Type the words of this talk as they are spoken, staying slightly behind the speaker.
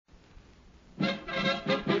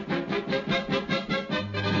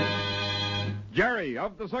Jerry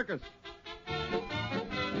of the Circus.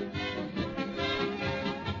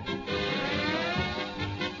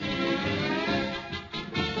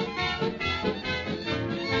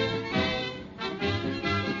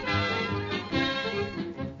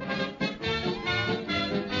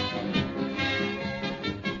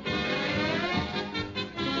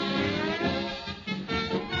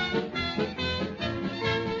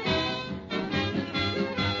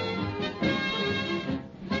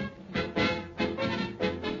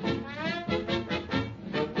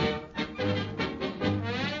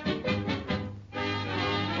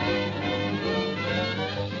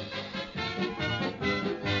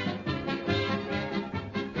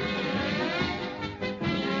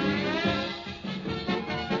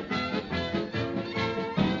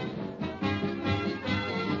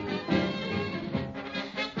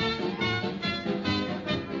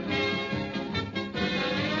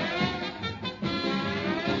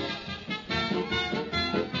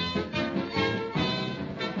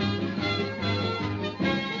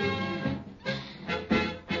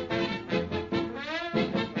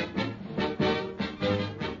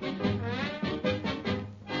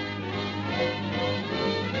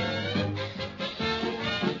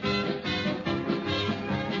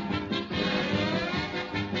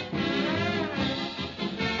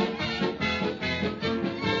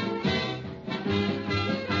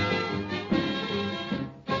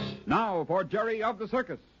 Now for Jerry of the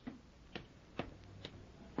Circus.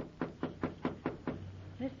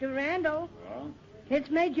 Mr. Randall? Hello? It's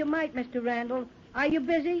Major Mike, Mr. Randall. Are you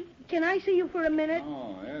busy? Can I see you for a minute?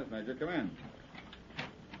 Oh, yes, Major. Come in.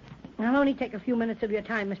 I'll only take a few minutes of your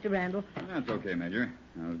time, Mr. Randall. That's okay, Major.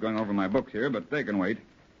 I was going over my books here, but they can wait.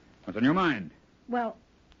 What's on your mind? Well,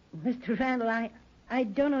 Mr. Randall, I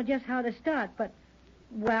don't know just how to start, but,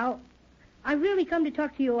 well, I really come to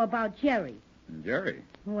talk to you about Jerry. Jerry?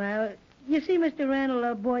 Well, you see, Mr. Randall,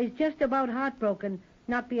 the boy's just about heartbroken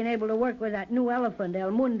not being able to work with that new elephant,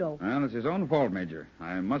 El Mundo. Well, it's his own fault, Major.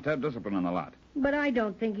 I must have discipline on the lot. But I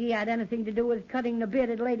don't think he had anything to do with cutting the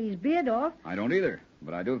bearded lady's beard off. I don't either,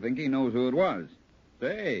 but I do think he knows who it was.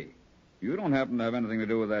 Say, you don't happen to have anything to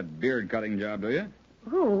do with that beard-cutting job, do you?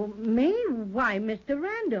 Who, me? Why, Mr.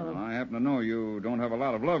 Randall? Well, I happen to know you don't have a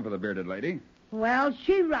lot of love for the bearded lady. Well,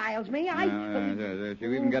 she riles me.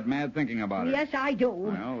 You even get mad thinking about it. Yes, I do.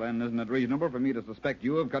 Well, then isn't it reasonable for me to suspect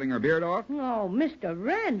you of cutting her beard off? Oh, Mr.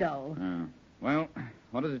 Randall. Well,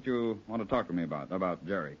 what is it you want to talk to me about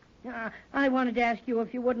Jerry? I wanted to ask you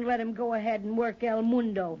if you wouldn't let him go ahead and work El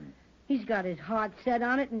Mundo. He's got his heart set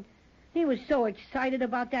on it, and he was so excited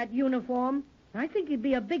about that uniform. I think he'd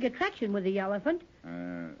be a big attraction with the elephant.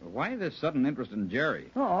 Why this sudden interest in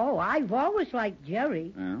Jerry? Oh, I've always liked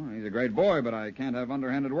Jerry. Well, he's a great boy, but I can't have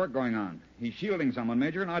underhanded work going on. He's shielding someone,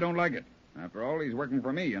 Major, and I don't like it. After all, he's working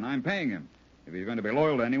for me, and I'm paying him. If he's going to be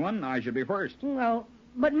loyal to anyone, I should be first. Well,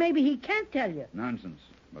 but maybe he can't tell you. Nonsense.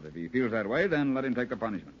 But if he feels that way, then let him take the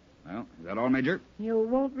punishment. Well, is that all, Major? You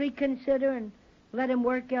won't reconsider and let him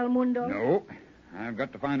work El Mundo? No. I've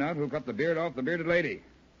got to find out who cut the beard off the bearded lady.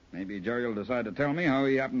 Maybe Jerry will decide to tell me how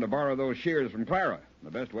he happened to borrow those shears from Clara.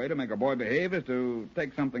 The best way to make a boy behave is to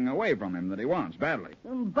take something away from him that he wants badly.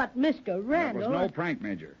 But, Mr. Randall... That was no prank,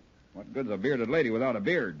 Major. What good's a bearded lady without a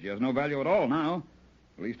beard? She has no value at all now.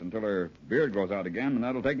 At least until her beard grows out again, and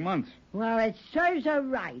that'll take months. Well, it serves her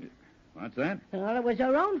right. What's that? Well, it was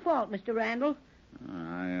her own fault, Mr. Randall.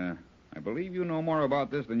 I believe you know more about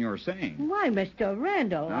this than you're saying. Why, Mr.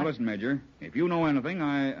 Randall? Now, listen, Major. If you know anything,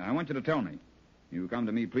 I want you to tell me. You come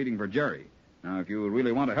to me pleading for Jerry. Now, if you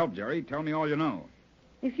really want to help Jerry, tell me all you know.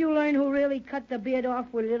 If you learn who really cut the beard off,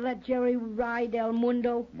 will you let Jerry ride El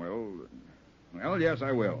Mundo? Well, yes,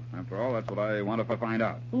 I will. After all, that's what I want to find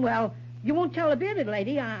out. Well, you won't tell the bearded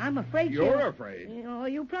lady. I'm afraid You're afraid?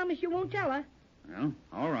 You promise you won't tell her. Well,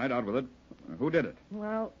 all right, out with it. Who did it?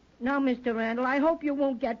 Well, now, Mr. Randall, I hope you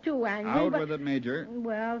won't get too angry. Out with it, Major.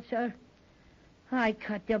 Well, sir, I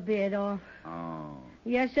cut the beard off. Oh.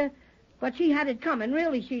 Yes, sir. But she had it coming.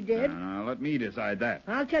 Really, she did. Now, let me decide that.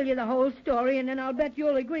 I'll tell you the whole story, and then I'll bet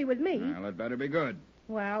you'll agree with me. Well, it better be good.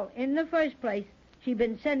 Well, in the first place, she'd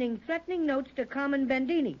been sending threatening notes to Carmen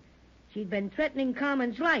Bandini. She'd been threatening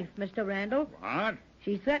Carmen's life, Mr. Randall. What?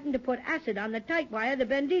 She threatened to put acid on the tight wire the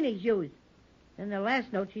Bandinis used. And the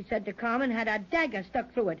last note she said to Carmen had a dagger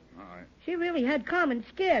stuck through it. All right. She really had Carmen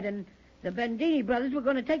scared, and the Bandini brothers were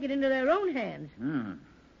going to take it into their own hands.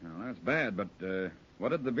 Well, that's bad, but what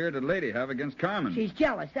did the bearded lady have against Carmen? She's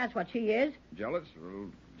jealous, that's what she is. Jealous? Well,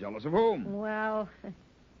 jealous of whom? Well,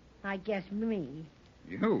 I guess me.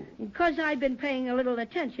 You? Because I've been paying a little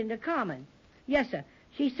attention to Carmen. Yes, sir.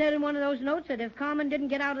 She said in one of those notes that if Carmen didn't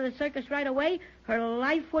get out of the circus right away, her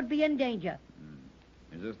life would be in danger.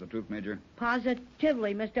 Is this the truth, Major?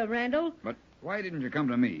 Positively, Mr. Randall. But why didn't you come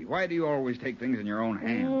to me? Why do you always take things in your own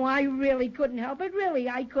hands? Oh, I really couldn't help it. Really,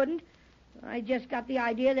 I couldn't. I just got the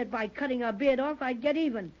idea that by cutting her beard off, I'd get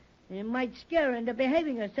even. And it might scare her into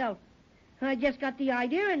behaving herself. I just got the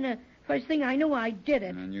idea, and the first thing I knew, I did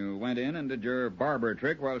it. And you went in and did your barber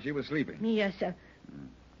trick while she was sleeping? Yes, sir.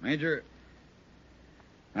 Major,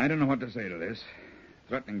 I don't know what to say to this.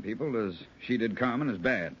 Threatening people as she did Carmen is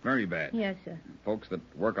bad, very bad. Yes, sir. Folks that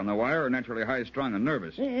work on the wire are naturally high-strung and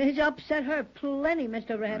nervous. It's upset her plenty,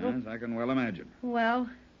 Mr. Randall. Yes, I can well imagine. Well,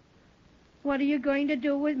 what are you going to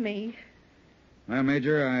do with me? Well,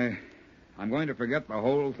 Major, I'm going to forget the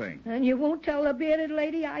whole thing. And you won't tell the bearded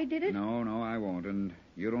lady I did it? No, I won't. And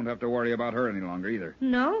you don't have to worry about her any longer either.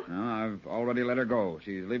 No? No, I've already let her go.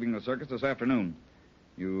 She's leaving the circus this afternoon.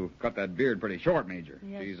 You cut that beard pretty short, Major.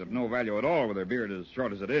 Yes, She's of no value at all with her beard as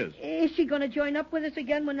short as it is. Is she going to join up with us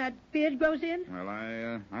again when that beard grows in? Well,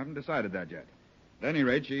 I haven't decided that yet. At any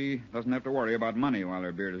rate, she doesn't have to worry about money while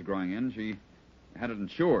her beard is growing in. She had it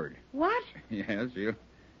insured. What? Yes,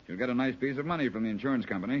 she'll get a nice piece of money from the insurance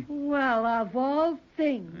company. Well, of all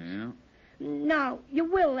things. Yeah. Now, you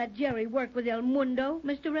will let Jerry work with El Mundo,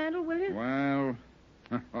 Mr. Randall, will you? Well,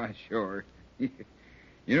 why, sure. You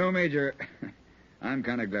know, Major, I'm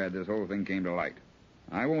kind of glad this whole thing came to light.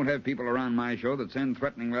 I won't have people around my show that send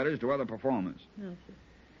threatening letters to other performers. No, sir.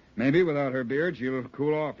 Maybe without her beard, she'll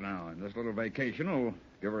cool off now, and this little vacation will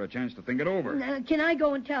give her a chance to think it over. Now, can I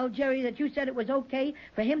go and tell Jerry that you said it was okay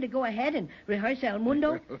for him to go ahead and rehearse El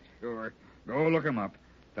Mundo? Sure. Go look him up.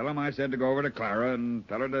 Tell him I said to go over to Clara and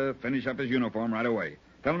tell her to finish up his uniform right away.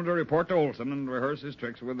 Tell him to report to Olson and rehearse his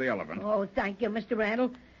tricks with the elephant. Oh, thank you, Mr.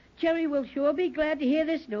 Randall. Jerry will sure be glad to hear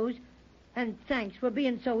this news. And thanks for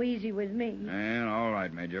being so easy with me. And all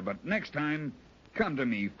right, Major, but next time, come to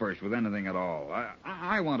me first with anything at all.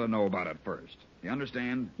 I want to know about it first. You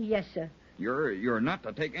understand? Yes, sir. You're not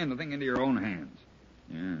to take anything into your own hands.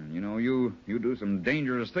 Yeah, you know, you do some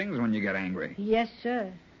dangerous things when you get angry. Yes, sir.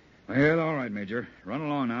 Well, all right, Major. Run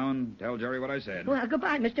along now and tell Jerry what I said. Well,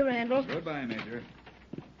 goodbye, Mr. Randall. Goodbye, Major.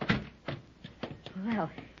 Well,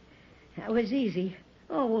 that was easy.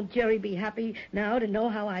 Oh, won't Jerry be happy now to know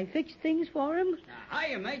how I fixed things for him?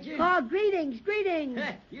 Hiya, Major. Oh, greetings.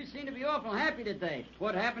 You seem to be awful happy today.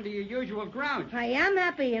 What happened to your usual grouch? I am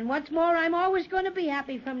happy, and what's more, I'm always going to be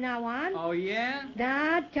happy from now on. Oh, yeah?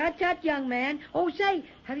 Nah, tut, young man. Oh, say,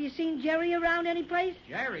 have you seen Jerry around any place?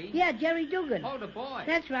 Jerry? Yeah, Jerry Dugan. Oh, the boy.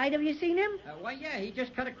 That's right. Have you seen him? Why, yeah, he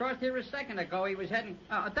just cut across here a second ago. He was heading...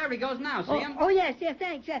 there he goes now. See him? Oh, yes,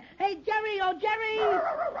 thanks. Hey, Jerry, Jerry!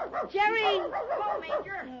 Oh, Major.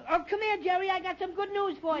 Oh, come here, Jerry. I got some good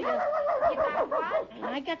news for you. You got what?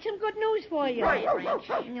 I got some good news for you. Quiet, Rich.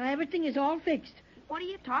 Now, everything is all fixed. What are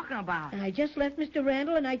you talking about? I just left Mr.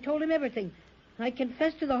 Randall, and I told him everything. I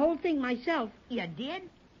confessed to the whole thing myself. You did?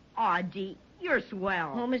 Aw, Dee, you're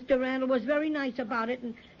swell. Oh, Mr. Randall was very nice about it,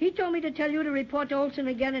 and he told me to tell you to report to Olson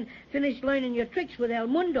again and finish learning your tricks with El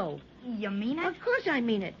Mundo. You mean it? Of course I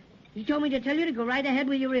mean it. He told me to tell you to go right ahead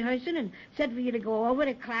with your rehearsing and said for you to go over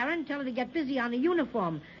to Clara and tell her to get busy on the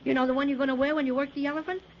uniform. You know, the one you're going to wear when you work the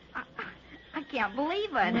elephant? I can't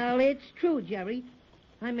believe it. Well, it's true, Jerry.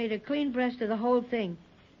 I made a clean breast of the whole thing.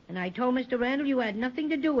 And I told Mr. Randall you had nothing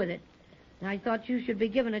to do with it. I thought you should be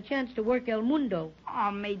given a chance to work El Mundo. Oh,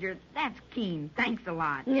 Major, that's keen. Thanks a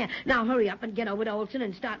lot. Yeah, now hurry up and get over to Olson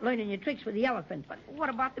and start learning your tricks with the elephant. But what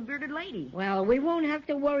about the bearded lady? Well, we won't have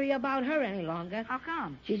to worry about her any longer. How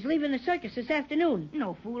come? She's leaving the circus this afternoon.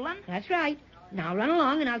 No fooling. That's right. Now run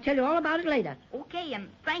along and I'll tell you all about it later. Okay, and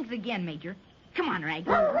thanks again, Major. Come on, Rags.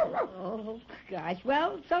 Oh, gosh.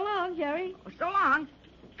 Well, so long, Jerry. So long.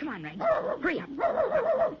 Come on, Rags. Hurry up.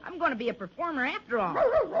 I'm going to be a performer after all.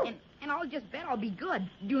 And I'll just bet I'll be good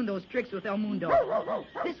doing those tricks with El Mundo.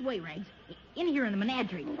 This way, Rags. In here in the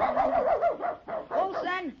menagerie.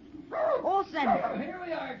 Olson! Here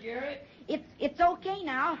we are, Jerry. It's okay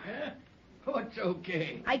now. What's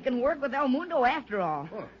okay? I can work with El Mundo after all.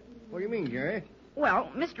 Oh, what do you mean, Jerry? Well,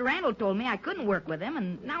 Mr. Randall told me I couldn't work with him,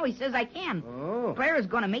 and now he says I can. Oh. Clara's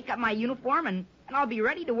going to make up my uniform, and I'll be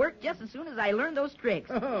ready to work just as soon as I learn those tricks.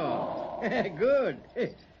 Oh, good.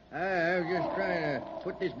 I was just trying to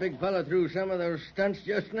put this big fella through some of those stunts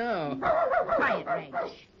just now. Quiet,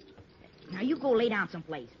 Rags. Now you go lay down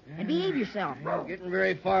someplace and behave yourself. Not getting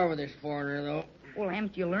very far with this foreigner, though. Well,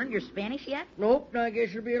 haven't you learned your Spanish yet? Nope, I guess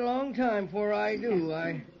it'll be a long time before I do.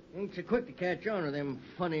 I ain't so quick to catch on to them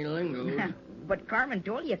funny lingos. But Carmen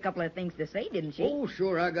told you a couple of things to say, didn't she? Oh,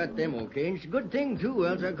 sure, I got them okay. And it's a good thing, too,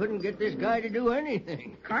 else I couldn't get this guy to do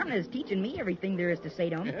anything. Carmen is teaching me everything there is to say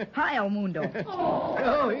to him. Hi, El Mundo.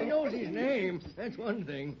 Oh, he knows his name. That's one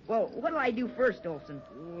thing. Well, what'll I do first, Olson?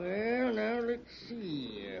 Well, now, let's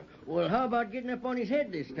see. Well, how about getting up on his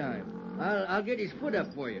head this time? I'll get his foot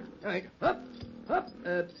up for you. All right, up, up.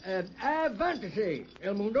 Avante,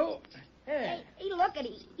 El Mundo. Hey, look at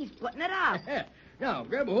he's putting it up. Now,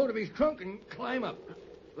 grab a hold of his trunk and climb up.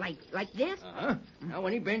 Like this? Uh-huh. Now,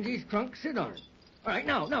 when he bends his trunk, sit on it. All right,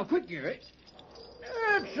 now, quick, Gary.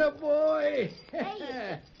 That's a boy.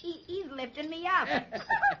 Hey, he's lifting me up.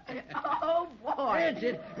 Oh, boy. That's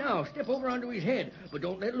it. Now, step over onto his head, but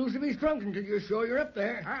don't let loose of his trunk until you're sure you're up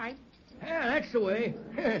there. All right. Yeah, that's the way.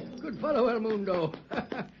 Good fellow, El Mundo.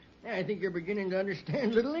 I think you're beginning to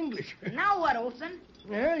understand little English. Now what, Olson?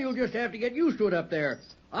 Well, you'll just have to get used to it up there.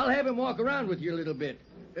 I'll have him walk around with you a little bit.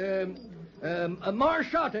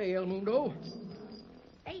 Marchate, El Mundo.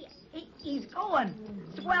 Hey, he's going.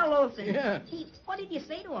 Swell, Olson. Yeah. What did you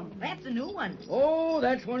say to him? That's a new one. Oh,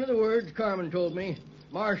 that's one of the words Carmen told me.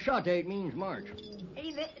 Marchate means march.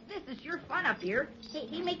 Hey, this is sure fun up here.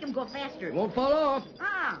 Hey, make him go faster. Won't fall off.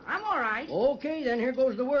 Ah, I'm all right. Okay, then here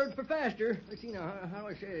goes the word for faster. Let's see now, how do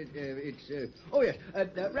I say it? Oh, yes.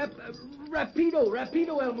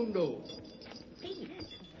 Rapido, El Mundo. Hey,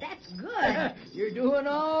 that's good. You're doing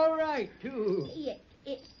all right, too. Hey,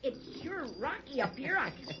 it's sure rocky up here.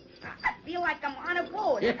 I feel like I'm on a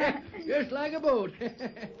boat. Yeah, just like a boat.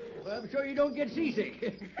 Well, I'm sure you don't get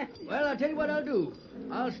seasick. Well, I'll tell you what I'll do.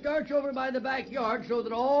 I'll start you over by the backyard so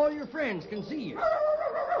that all your friends can see you.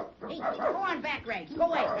 Hey, go on back, Rags.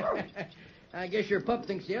 Go away. I guess your pup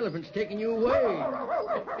thinks the elephant's taking you away.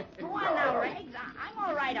 Go on now, Rags. I'm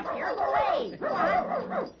all right up here. Go away. Go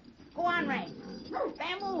on. Go on, Rags.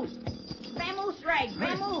 Vamoose. Vamoose, Rags.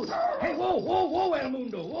 Vamoose. Hey, whoa, El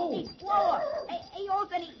Mundo, whoa. Hey, whoa. Hey,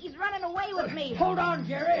 Olson, he's running away with me. Hold on,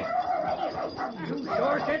 Jerry. You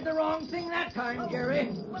sure said the wrong thing that time, Jerry.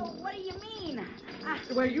 Well, what do you mean?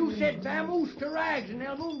 Well, you said vamoose to Rags, and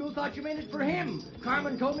El Mundo thought you meant it for him.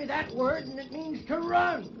 Carmen told me that word, and it means to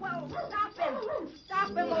run. Well, stop him. Stop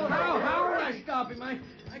him, Olson. How will I stop him? I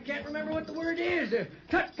can't remember what the word is.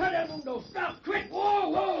 Cut, El Mundo. Stop, quick.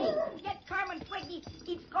 Whoa. Get Carmen quick.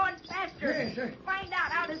 He's going faster. Yes, sir. Find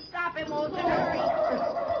out how to stop him, Olson. Hurry.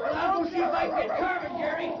 Well, I'll go see if I can get Carmen,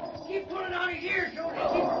 Jerry. Keep pulling on his ears so he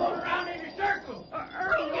keeps going around in a circle.